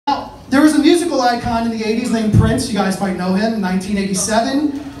musical icon in the 80s named Prince. You guys might know him, in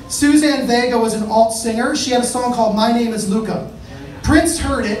 1987. Suzanne Vega was an alt singer. She had a song called My Name is Luca. Prince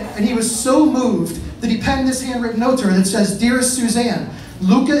heard it, and he was so moved that he penned this handwritten note to her that says, "Dearest Suzanne,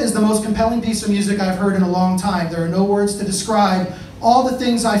 Luca is the most compelling piece of music I've heard in a long time. There are no words to describe all the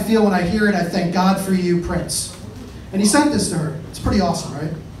things I feel when I hear it. I thank God for you, Prince." And he sent this to her. It's pretty awesome,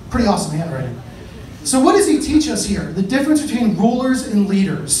 right? Pretty awesome handwriting. So what does he teach us here? The difference between rulers and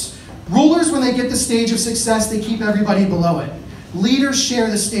leaders. Rulers, when they get the stage of success, they keep everybody below it. Leaders share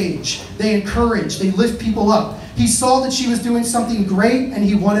the stage. They encourage. They lift people up. He saw that she was doing something great, and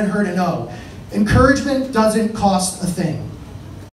he wanted her to know. Encouragement doesn't cost a thing.